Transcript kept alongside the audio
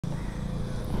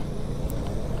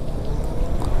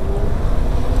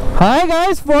Hi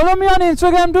guys, follow me on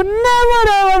Instagram to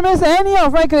never ever miss any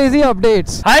of my crazy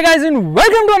updates. Hi guys and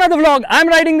welcome to another vlog. I'm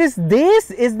riding this.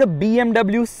 This is the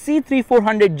BMW C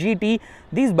 3400 GT.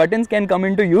 These buttons can come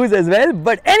into use as well.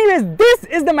 But anyways, this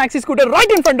is the maxi scooter right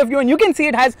in front of you, and you can see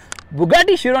it has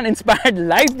Bugatti Chiron inspired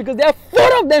lights because there are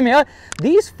 4 of them here.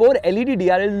 These 4 LED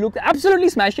DRL look absolutely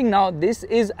smashing. Now this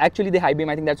is actually the high beam.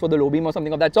 I think that's for the low beam or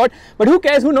something of that sort. But who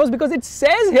cares, who knows, because it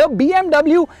says here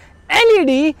BMW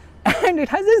LED. And it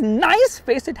has this nice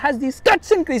face, it has these cuts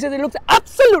and creases, it looks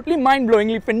absolutely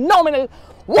mind-blowingly phenomenal.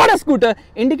 What a scooter!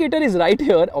 Indicator is right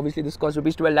here. Obviously this costs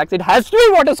rupees 12 lakhs. It has to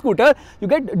be water scooter. You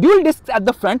get dual discs at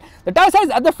the front. The tire size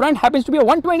at the front happens to be a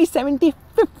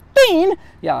 120/70/15.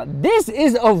 Yeah, this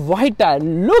is a wide tire.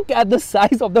 Look at the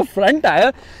size of the front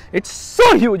tire. It's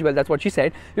so huge. Well, that's what she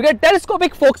said. You get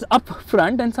telescopic forks up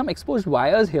front and some exposed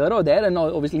wires here or there, and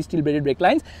obviously steel braided brake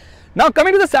lines. Now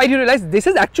coming to the side, you realize this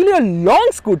is actually a long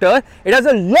scooter. It has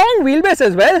a long wheelbase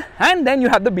as well, and then you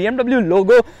have the BMW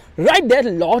logo right there.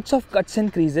 Lots of cuts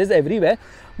and creases everywhere.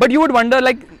 But you would wonder,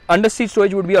 like, under seat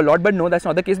storage would be a lot, but no, that's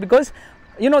not the case, because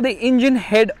you know the engine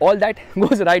head, all that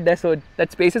goes right there, so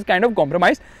that space is kind of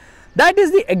compromised. That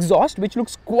is the exhaust, which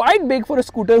looks quite big for a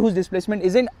scooter whose displacement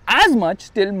isn't as much,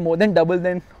 still more than double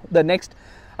than the next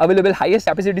available highest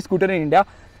capacity scooter in India.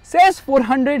 Says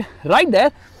 400 right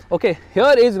there. Okay,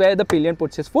 here is where the pillion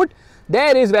puts his foot,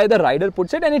 there is where the rider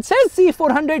puts it, and it says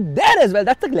C400 there as well.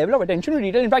 That's the level of attention to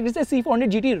detail. In fact, it says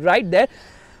C400 GT right there.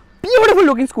 Beautiful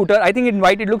looking scooter. I think in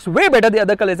white it looks way better. The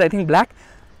other color is, I think, black.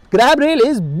 Grab rail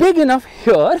is big enough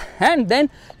here, and then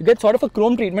you get sort of a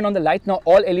chrome treatment on the lights. Now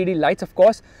all LED lights, of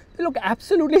course, they look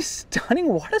absolutely stunning.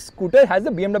 What a scooter! It has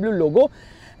the BMW logo.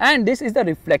 And this is the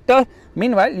reflector.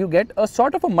 Meanwhile, you get a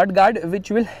sort of a mud guard which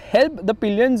will help the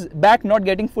pillions back not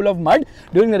getting full of mud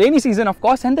during the rainy season, of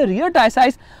course. And the rear tire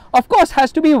size, of course,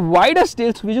 has to be wider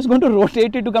still. So we're just going to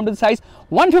rotate it to come to the size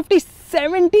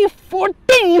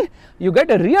 150/70/14. You get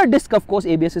a rear disc, of course.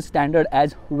 ABS is standard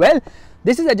as well.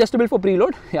 This is adjustable for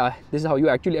preload. Yeah, this is how you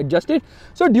actually adjust it.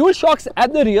 So dual shocks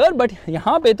at the rear, but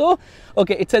yahan pe to,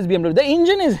 okay, it says BMW. The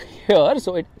engine is here,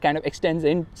 so it kind of extends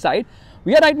inside.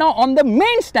 We are right now on the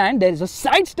main stand. There is a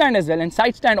side stand as well, and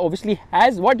side stand obviously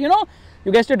has what, you know,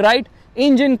 you guessed it right,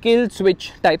 engine kill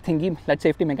switch type thingy, that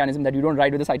safety mechanism that you don't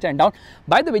ride with the side stand down.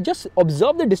 By the way, just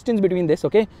observe the distance between this,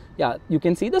 okay? Yeah, you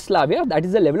can see the Slavia, that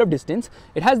is the level of distance.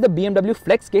 It has the BMW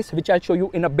flex case, which I'll show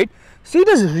you in a bit. Seat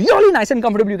is really nice and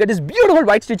comfortable. You get this beautiful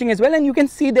white stitching as well, and you can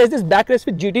see there's this backrest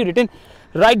with GT written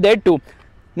right there too.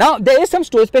 Now there is some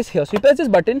storage space here, so you press this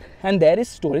button and there is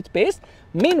storage space.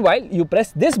 Meanwhile, you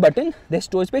press this button, there's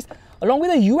storage space along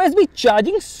with a USB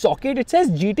charging socket. It says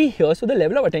GT here, so the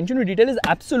level of attention to detail is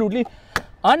absolutely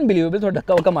unbelievable. So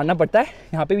धक्का वक्का मारना पड़ता है.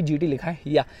 यहाँ पे भी GT लिखा है.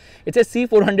 Yeah, it says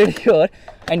C400 here,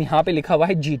 and यहाँ पे लिखा हुआ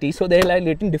है GT. So they're like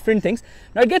written different things.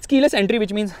 Now it gets keyless entry,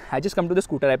 which means I just come to the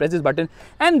scooter, I press this button,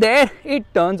 and there it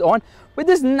turns on with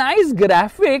this nice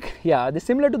graphic. Yeah, this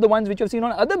similar to the ones which you've seen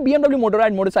on other BMW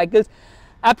Motorrad motorcycles.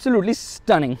 Absolutely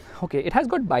stunning. Okay, it has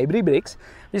got vibri brakes,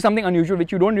 which is something unusual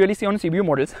which you don't really see on CBU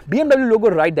models. BMW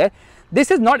logo right there. This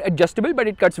is not adjustable, but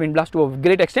it cuts wind blast to a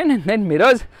great extent. And then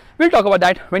mirrors, we'll talk about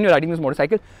that when you're riding this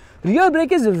motorcycle. Rear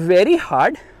brake is very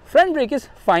hard. Front brake is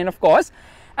fine, of course.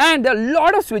 And there are a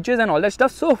lot of switches and all that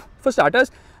stuff. So for starters,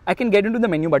 I can get into the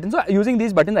menu button. So using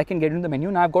these buttons, I can get into the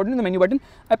menu. Now I've got into the menu button.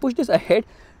 I push this ahead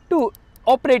to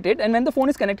operate it, and when the phone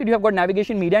is connected, you have got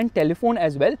navigation, media, and telephone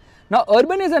as well. Now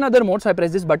urban is another mode, so I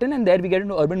press this button and there we get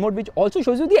into urban mode, which also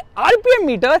shows you the RPM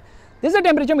meter. This is a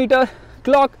temperature meter,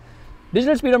 clock,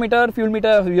 digital speedometer, fuel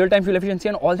meter, real-time fuel efficiency,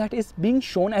 and all that is being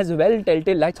shown as well.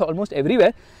 Telltale lights are almost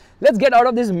everywhere. Let's get out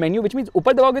of this menu, which means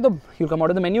upar dabaoge to you'll come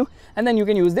out of the menu, and then you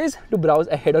can use this to browse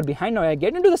ahead or behind. Now I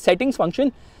get into the settings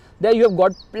function. There you have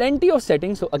got plenty of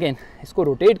settings. So again, isko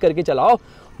rotate karke chalao.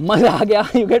 Maza aa gaya.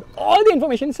 You get all the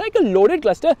information. It's like a loaded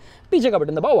cluster. Piche ka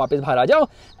button dabao, वापस बाहर आ जाओ.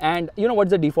 And you know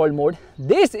what's the default mode?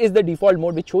 This is the default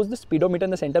mode, which shows the speedometer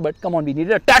in the center. But come on, we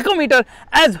needed a tachometer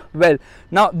as well.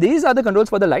 Now these are the controls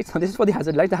for the lights. Now this is for the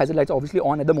hazard lights. The hazard lights are obviously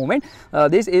on at the moment.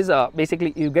 This is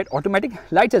basically you get automatic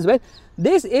lights as well.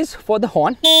 This is for the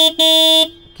horn.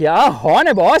 Kya horn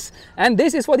hai boss? And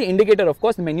this is for the indicator, of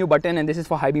course, the menu button, and this is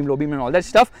for high beam, low beam, and all that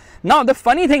stuff. Now the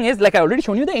funny thing is, like I already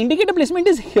shown you, the indicator placement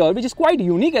is here, which is quite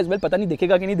unique as well. Pata nahi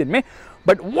dikhega ki nahi din mein.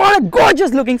 But what a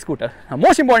gorgeous looking scooter. Now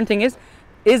most important thing is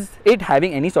it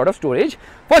having any sort of storage?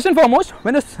 First and foremost,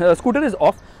 when the scooter is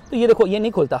off, so ye dekho, ye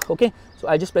nahi kholta. Okay, so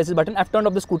I just press this button. I've turned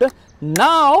off the scooter.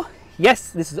 Now yes,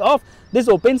 this is off. This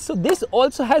opens. So this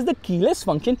also has the keyless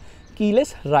function.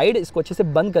 Keyless ride, इसको अच्छे से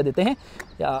बंद कर देते हैं.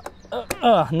 या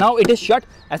now it is shut.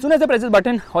 As soon as I press this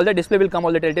button, all the display will come,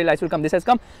 all the telltale lights will come. This has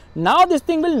come. Now this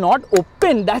thing will not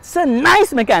open. That's a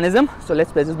nice mechanism. So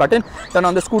let's press this button, turn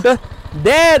on the scooter.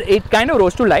 There it kind of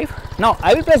rose to life. Now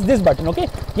I will press this button, okay?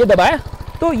 ये दबाया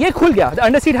तो ये खुल गया. The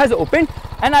under seat has opened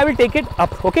and I will take it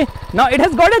up, okay? Now it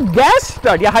has got a gas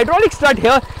strut, yeah, hydraulic strut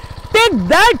here. Take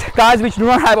that, cars which do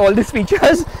not have all these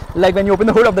features, like when you open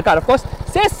the hood of the car, of course.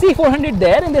 Says C400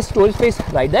 there and there's storage space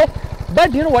right there.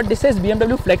 But you know what, this says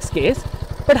BMW Flex case.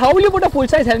 But how will you put a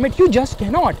full-size helmet? You just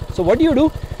cannot. So what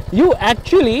do? You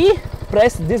actually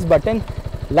press this button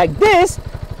like this.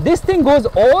 This thing goes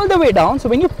all the way down. So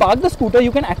when you park the scooter,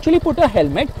 you can actually put a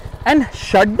helmet and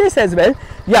shut this as well.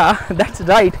 Yeah, that's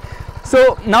right.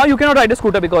 So now you cannot ride a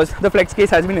scooter because the flex case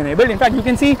has been enabled. In fact, you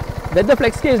can see that the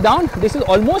flex case down, this is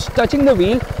almost touching the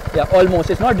wheel. Yeah, almost.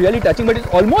 It's not really touching, but it's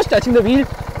almost touching the wheel,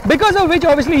 because of which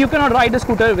obviously you cannot ride the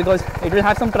scooter because it will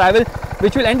have some travel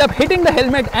which will end up hitting the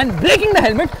helmet and breaking the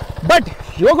helmet. But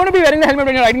you're going to be wearing the helmet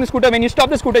when you're riding the scooter. When you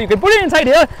stop the scooter, you can put it inside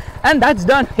here and that's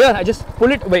done. Here, I just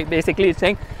pull it away. Basically, it's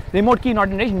saying remote key not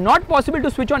in range. Not possible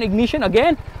to switch on ignition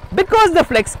again because the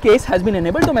flex case has been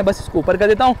enabled. तो मैं बस इसको ऊपर कर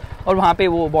देता हूँ और वहाँ पे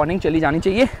वो warning चली जानी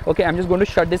चाहिए. Okay, I'm just going to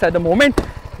shut this at the moment.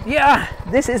 Yeah,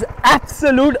 this is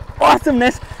absolute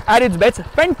awesomeness at its best.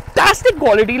 Fantastic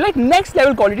quality, like next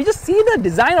level quality. Just see the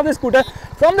design of the scooter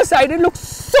from the side. It looks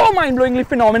so mind-blowingly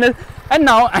phenomenal. And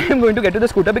now I am going to get to the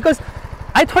scooter because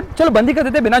I thought, चलो बंदी कर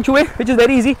देते बिना छुए, which is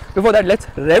very easy. Before that, let's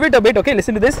rev it a bit. Okay,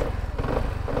 listen to this.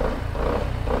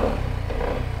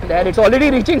 There, it's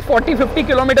already reaching 40-50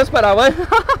 kilometers per hour.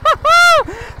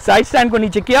 Side stand को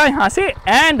नीचे किया यहाँ से,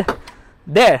 and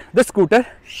there the scooter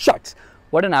shuts.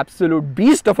 What an absolute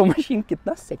beast of a machine.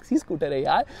 कितना sexy scooter है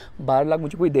यार. 12 लाख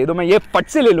मुझे कोई दे दो, मैं ये पट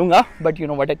से ले लूँगा. But you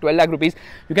know what, at 12 lakh rupees,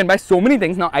 you can buy so many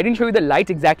things. Now, I didn't show you the lights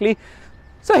exactly.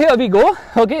 So here we go.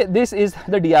 Okay, this is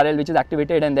the DRL which is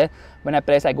activated, and then when I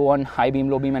press, I go on high beam,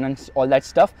 low beam, and all that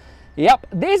stuff. Yep,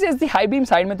 this is the high beam.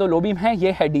 Side में तो low beam है.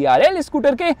 ये है DRL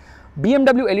scooter के.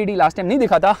 BMW LED last time नहीं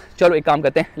दिखा था. चलो एक काम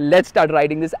करते हैं. Let's start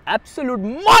riding this absolute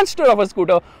monster of a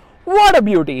scooter. What a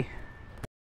beauty.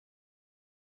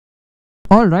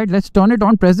 Alright, let's turn it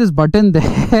on, press this button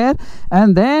there,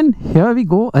 and then here we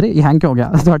go. अरे ये hang क्यों हो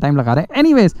गया? थोड़ा time लगा रहा है.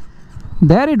 Anyways,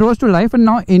 there it rose to life, and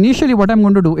now initially what I'm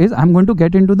going to do is I'm going to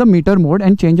get into the meter mode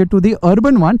and change it to the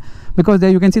urban one, because there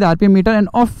you can see the RPM meter, and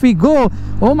off we go.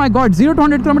 Oh my god, 0 to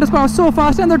 100 kilometers per hour so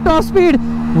fast, and the top speed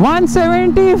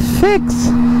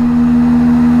 176.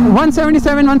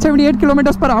 177, 178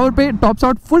 kilometers per hour पे tops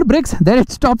out. Full brakes, there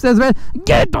it stops as well.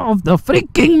 Get off the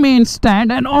freaking main stand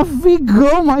and off we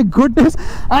go. My goodness,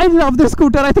 I love this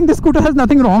scooter. I think this scooter has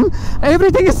nothing wrong.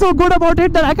 Everything is so good about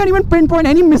it that I can't even pinpoint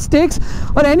any mistakes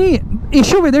or any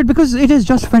issue with it, because it is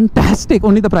just fantastic.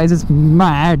 Only the price is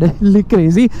madly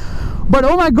crazy. But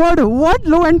oh my god, what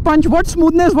low end punch, what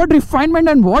smoothness, what refinement,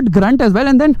 and what grunt as well.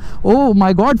 And then oh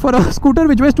my god, for a scooter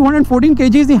which weighs 214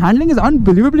 kgs, the handling is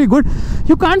unbelievably good.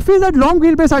 You can't feel that long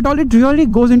wheelbase at all. It really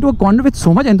goes into a corner with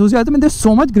so much enthusiasm, and there's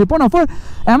so much grip on offer.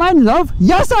 Am I in love?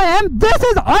 Yes, I am. This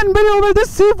is unbelievable.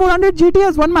 This C400 GT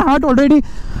has won my heart already.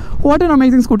 What an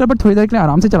amazing scooter. But थोड़ी देर के लिए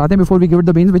आराम से चलाते हैं before we give it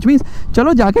the beans, which means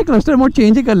चलो जाके cluster mode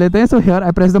change ही कर लेते हैं. So here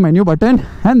I press the menu button,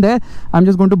 and there I'm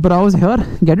just going to browse here,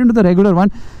 get into the regular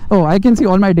one. Oh, I can see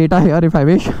all my data here if I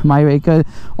wish, my vehicle,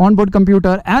 onboard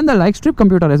computer, and the like strip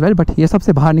computer as well. But ये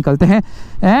सबसे बाहर निकलते हैं,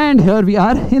 and here we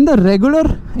are in the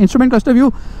regular instrument cluster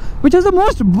view, which is the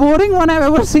most boring one I've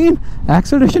ever seen.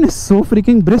 Acceleration is so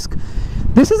freaking brisk.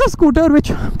 This is a scooter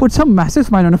which puts a massive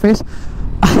smile on your face.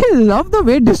 I love the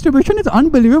weight distribution. It's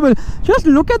unbelievable. Just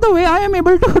look at the way I am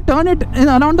able to turn it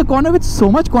around the corner with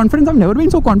so much confidence. I've never been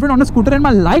so confident on a scooter in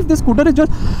my life. This scooter is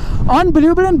just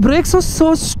unbelievable, and brakes are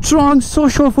so strong, so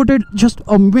sure-footed, just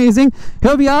amazing.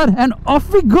 Here we are, and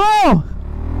off we go.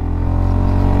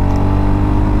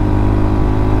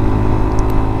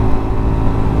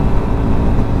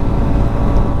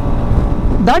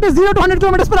 That is 0 to 100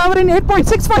 kilometers per hour in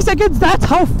 8.65 seconds. That's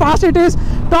how fast it is.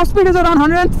 Top speed is around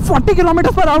 140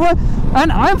 kilometers per hour,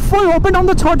 and I'm full open on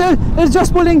the throttle. It's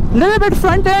just pulling a little bit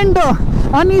front end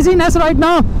uneasiness right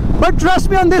now, but trust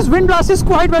me on this, wind blast is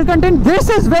quite well contained. This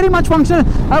is very much functional.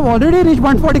 I've already reached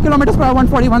 140 kilometers per hour,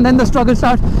 141, then the struggle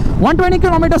starts. 120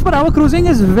 kilometers per hour cruising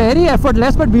is very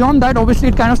effortless, but beyond that obviously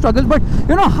it kind of struggles. But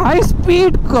you know, high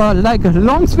speed like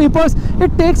long sweepers,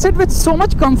 it takes it with so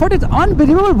much comfort. It's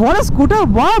unbelievable. What a scooter.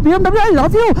 Wow, BMW, I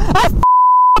love you. I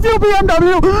of you,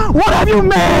 BMW. What have you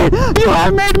made? You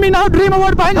have made me now dream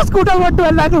about buying a scooter worth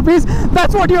 12 lakh rupees.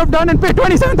 That's what you have done, and pay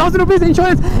 27,000 rupees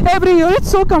insurance every year. It's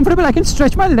so comfortable. I can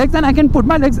stretch my legs and I can put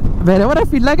my legs wherever I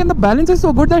feel like, and the balance is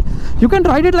so good that you can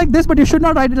ride it like this, but you should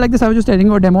not ride it like this. I was just telling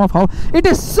you a demo of how it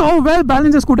is so well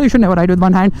balanced. A scooter you should never ride with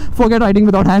one hand. Forget riding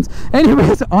without hands.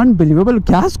 Anyways, unbelievable.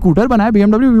 Kya scooter banaya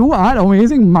BMW. You are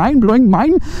amazing, mind-blowing,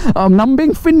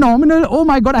 mind-numbing, phenomenal. Oh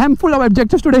my god, I am full of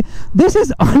adjectives today. This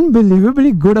is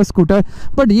unbelievably good a scooter.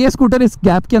 But ये scooter इस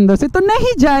gap के अंदर से तो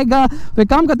नहीं जाएगा. तो एक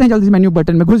काम करते हैं, जल्दी से मेन्यू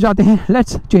बटन में घुस जाते हैं.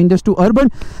 Let's change this to urban.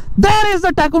 There is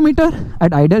the tachometer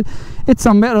at idle. It's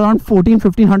somewhere around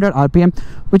 1400-1500 RPM,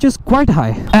 which is quite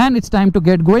high. And it's time to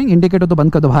get going. Indicator to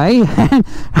band kar do bhai.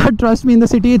 And trust me, in the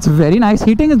city it's very nice.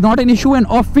 Heating is not an issue, and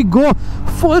off we go.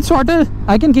 Full throttle.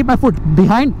 I can keep my foot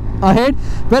behind, ahead,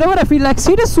 wherever I feel like.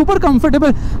 Seat is super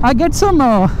comfortable. I get some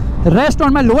rest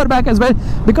on my lower back as well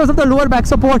because of the lower back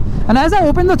support. And as I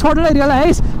open the throttle, I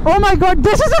realize, oh my god,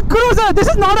 this is a cruiser. This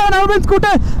is not an urban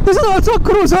scooter. This is also a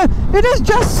cruiser. It is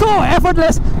just so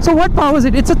effortless. So what powers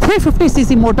it? It's a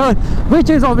 350cc motor,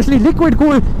 which is obviously liquid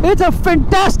cooled. It's a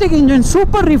fantastic engine,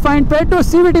 super refined, paired to a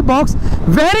CVT box,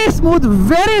 very smooth,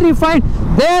 very refined.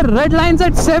 There, red lines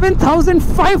at 600 RPM,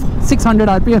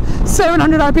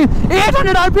 700 RPM,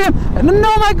 800 RPM.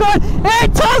 No, my god,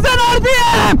 8,000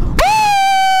 RPM.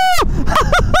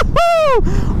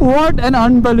 What an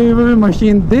unbelievable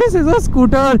machine. This is a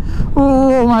scooter.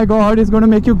 Oh my god, it's going to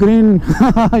make you grin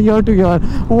year to year.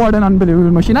 What an unbelievable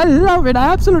machine. I love it.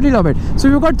 I absolutely love it. So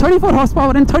you've got 34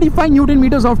 horsepower and 35 Newton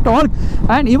meters of torque,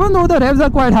 and even though the revs are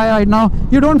quite high right now,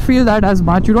 you don't feel that as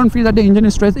much. You don't feel that the engine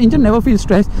is stressed. The engine never feels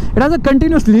stressed. It has a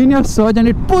continuous linear surge and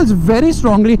it pulls very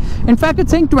strongly. In fact,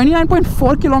 it's saying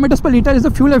 29.4 kilometers per liter is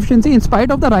the fuel efficiency, in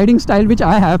spite of the riding style which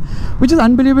I have, which is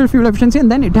unbelievable fuel efficiency.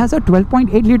 And then it has a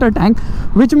 12.8 liter tank,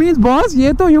 which means, boss,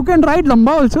 ye to you can ride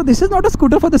lamba also. This is not a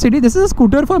scooter for the city. This is a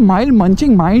scooter for mile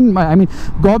munching,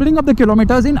 gobbling up the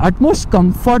kilometers in utmost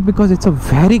comfort, because it's a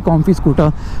very comfy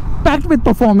scooter packed with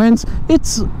performance.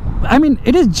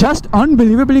 It is just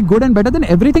unbelievably good and better than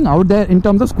everything out there in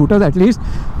terms of scooters, at least.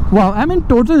 Wow, I'm in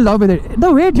total love with it.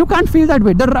 The weight, you can't feel that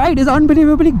weight. The ride is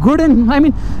unbelievably good, and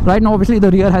right now obviously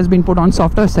the rear has been put on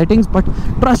softer settings, but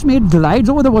trust me, it glides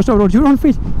over the worst of roads. You don't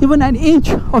feel even an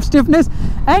inch of stiffness,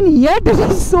 and yet it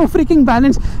is so freaking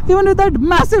balanced. Even with that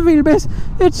massive wheelbase,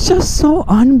 it's just so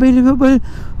unbelievable.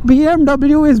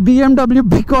 BMW is BMW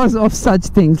because of such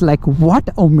things. Like, what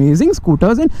amazing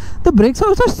scooters. And the brakes are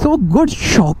also so good.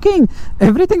 Shocking.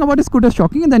 Everything about a scooter is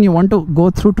shocking. And then you want to go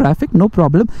through traffic, no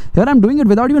problem. Here I'm doing it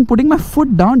without even putting my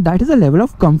foot down. That is a level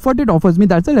of comfort it offers me.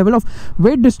 That's a level of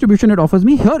weight distribution it offers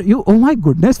me. Here you, oh my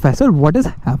goodness, Faisal, what is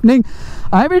happening?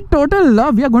 I'm in total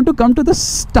love. We are going to come to the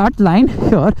start line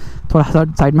here. थोड़ा सा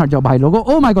side में हट जाओ भाई लोगों.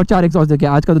 Oh my god, 4 exhaust देखे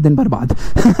आज का तो दिन बर्बाद.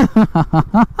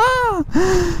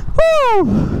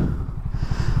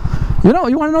 You know,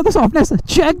 you want to know the softness?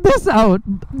 Check this out.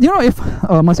 You know, if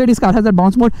a Mercedes car has that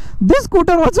bounce mode, this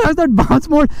scooter also has that bounce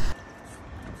mode.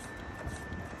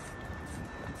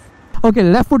 Okay,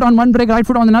 left foot on one brake, right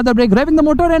foot on another brake, revving the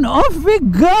motor, and off we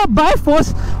go by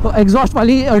force. Exhaust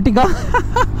वाली Ertiga.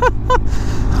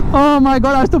 Oh my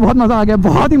god, आज तो बहुत मज़ा आ गया,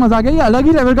 बहुत ही मज़ा आ गया. ये अलग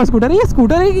ही लेवल का स्कूटर है. ये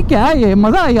स्कूटर है कि क्या है? ये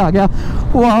मज़ा ही आ गया.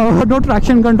 Wow, no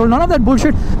traction control, none of that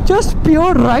bullshit. Just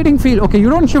pure riding feel. Okay, you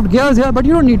don't shift gears here, but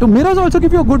you don't need to. Mirrors also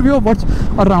give you a good view of what's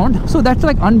around. So that's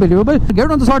like unbelievable. Get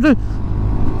on the throttle.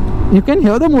 You can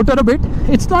hear the motor a bit.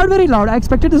 It's not very loud. I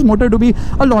expected this motor to be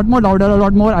a lot more louder, a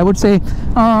lot more, I would say,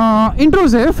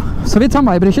 intrusive. So with some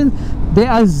vibrations, there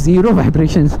are zero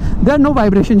vibrations. There are no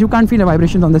vibrations. You can't feel a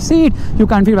vibration on the seat. You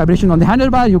can't feel vibration on the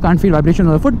handlebar. You can't feel vibration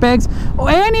on the foot pegs.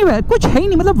 Anywhere. कुछ है ही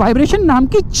नहीं. मतलब vibration नाम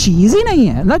की चीज़ ही नहीं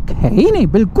है. Like है ही नहीं.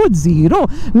 बिल्कुल zero.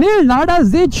 Nil, nada,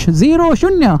 zilch, zero,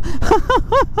 शून्य.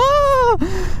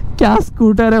 क्या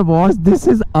scooter है boss? This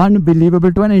is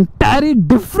unbelievable to an entirely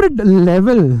different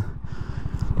level.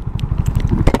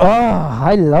 Oh,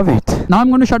 I love it. Now I'm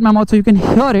going to shut my mouth so you can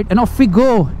hear it, and off we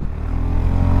go.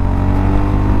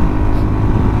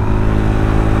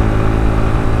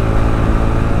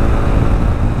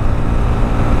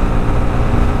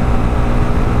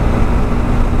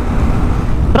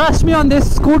 Trust me on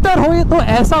this. Scooter हो तो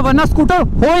ऐसा, वरना scooter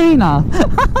हो ही ना.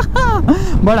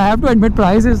 But I have to admit,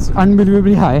 price is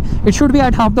unbelievably high. It should be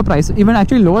at half the price, even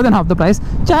actually lower than half the price.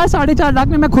 4-4.5 lakh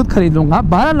में मैं खुद खरीद लूँगा.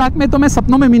 12 लाख में तो मैं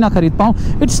सपनों में भी ना खरीद पाऊँ.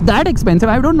 It's that expensive.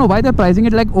 I don't know why they're pricing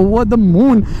it like over the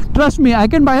moon. Trust me, I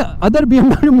can buy other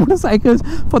BMW motorcycles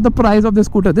for the price of this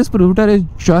scooter. This scooter is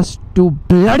just too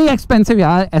bloody expensive.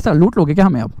 यार ऐसा लूट लोगे क्या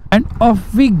हमें अब? And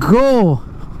off we go.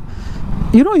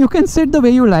 You know, you can sit the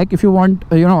way you like. If you want,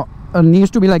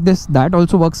 needs to be like this, that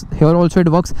also works. Here also it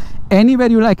works. Anywhere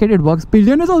you like it, it works.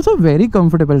 Pillion is also very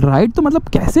comfortable. Ride तो मतलब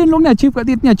कैसे इन लोग ने achieve कर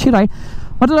दी इतनी अच्छी ride.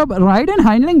 मतलब ride and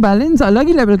handling balance अलग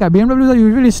ही लेवल का. BMW are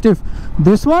usually stiff.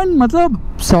 This one मतलब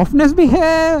सॉफ्टनेस भी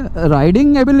है,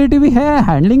 राइडिंग एबिलिटी भी है,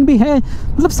 हैंडलिंग भी है,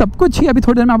 मतलब सब कुछ ही. अभी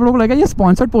थोड़ी देर में आप लोगों को लगेगा ये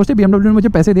स्पॉन्सर्ड पोस्ट है, BMW ने मुझे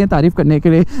पैसे दिए तारीफ करने के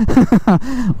लिए.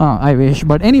 I wish.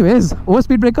 But anyways, over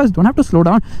speed breakers don't have to slow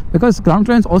down because ground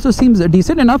clearance also seems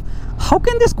decent enough. How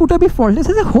can this scooter भी फॉल्टलेस?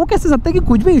 ऐसे हो कैसे सकता है कि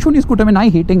कुछ भी इशू नहीं स्कूटर में? ना ही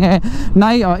हीटिंग है, ना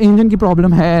ही इंजन की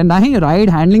प्रॉब्लम है, ना ही राइड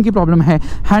हैंडलिंग की प्रॉब्लम है.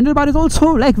 Handle bar is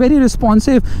also like very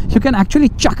responsive. You can actually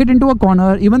Chak it into a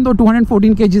corner. Even though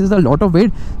 214 kg is a lot of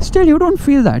weight, still you don't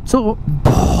feel that. सो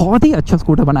बहुत ही अच्छा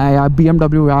scooter बनाया यार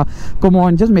BMW यार. Come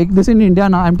on, just make this in India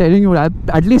ना. I am telling you,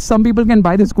 at least some people can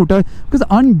buy this scooter because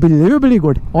it's unbelievably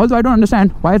good. Also, I don't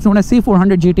understand why it's known as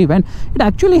C400 GT when it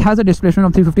actually has a displacement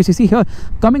of 350cc here.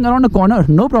 Coming around a corner,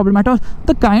 no problem at all.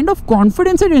 The kind of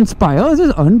confidence it inspires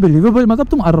is unbelievable. मतलब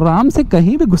तुम आराम से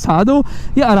कहीं भी घुसा दो,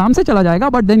 ये आराम से चला जाएगा.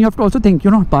 But then you have to also think,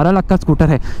 12 lakh का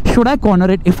स्कूटर है. Should I corner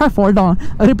it? If I fall down,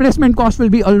 a replacement cost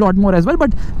will be a lot more as well.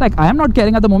 But like I am not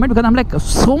caring at the moment because I'm like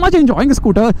so much enjoying the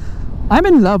scooter. I'm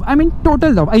in love. I'm in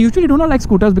total love. I usually do not like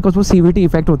scooters because वो CVT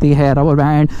effect होती है, rubber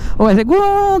band और ऐसे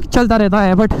चलता रहता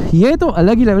है. But ये तो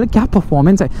अलग ही लेवल है. क्या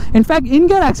परफॉर्मेंस है. In fact in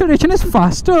gear acceleration is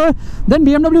faster than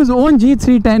BMW's own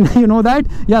G310. You know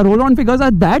that? या roll on figures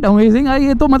are that amazing.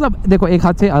 ये तो मतलब देखो एक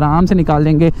हाथ से आराम से निकाल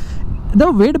लेंगे. The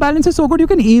weight balance is so good, you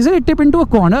can easily tip into a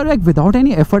corner like without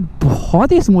any effort.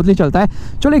 बहुत ही स्मूथली चलता है.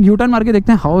 चलो एक U-turn मार के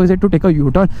देखते हैं. How is it to take a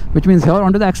U-turn? Which means here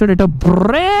onto the accelerator,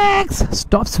 brakes,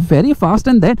 stops very fast,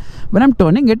 and then when I'm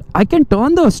turning it, I can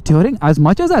turn the steering as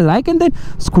much as I like, and then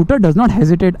scooter does not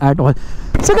hesitate at all.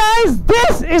 So guys,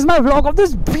 this is my vlog of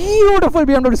this beautiful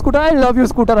BMW scooter. I love you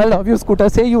scooter, I love you scooter.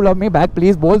 Say you love me back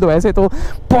please. बोल दो. ऐसे तो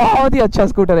बहुत ही अच्छा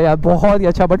scooter है यार, बहुत ही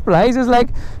अच्छा. But price is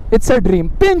like it's a dream.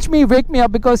 Pinch me, wake me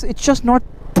up because it's just not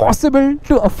possible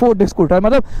to afford this scooter.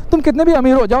 मतलब तुम कितने भी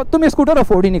अमीर हो जाओ, तुम ये स्कूटर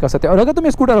अफोर्ड ही नहीं कर सकते. और अगर तुम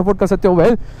ये स्कूटर अफोर्ड कर सकते हो,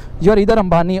 well you are either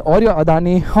Ambani और यू आर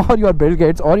अदानी और यू आर बिल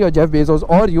गेट्स और यू आर जेफ बेजोस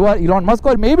और यू आर इलॉन मस्क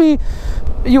और may be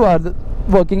you are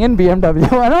working in BMW.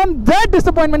 And on that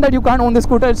disappointment that you can't own this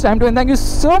scooter, it's time to end. Thank you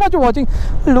so much for watching.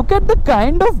 Look at the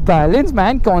kind of balance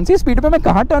man. कौन सी speed पे मैं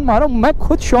कहाँ turn मार रहा हूँ, मैं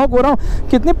खुद shock हो रहा हूँ.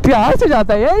 कितने प्यार से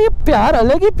जाता है यार. ये प्यार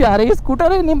अलग ही प्यार है. ये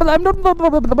स्कूटर है नहीं,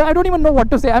 I don't even know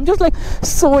what to say. I'm just like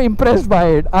so impressed by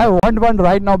it. I want one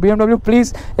right now. BMW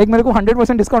please एक मेरे को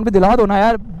 100% डिस्काउंट पे दिला दो ना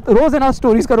यार. रोज ना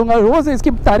स्टोरीज करूंगा, रोज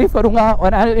इसकी तारीफ करूंगा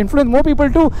और I'll influence more people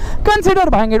to consider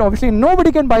buying it. Obviously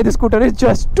nobody can buy this scooter. It's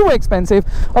just too expensive.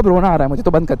 अब रोना आ रहा है मुझे,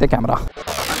 तो बंद करते हैं कैमरा.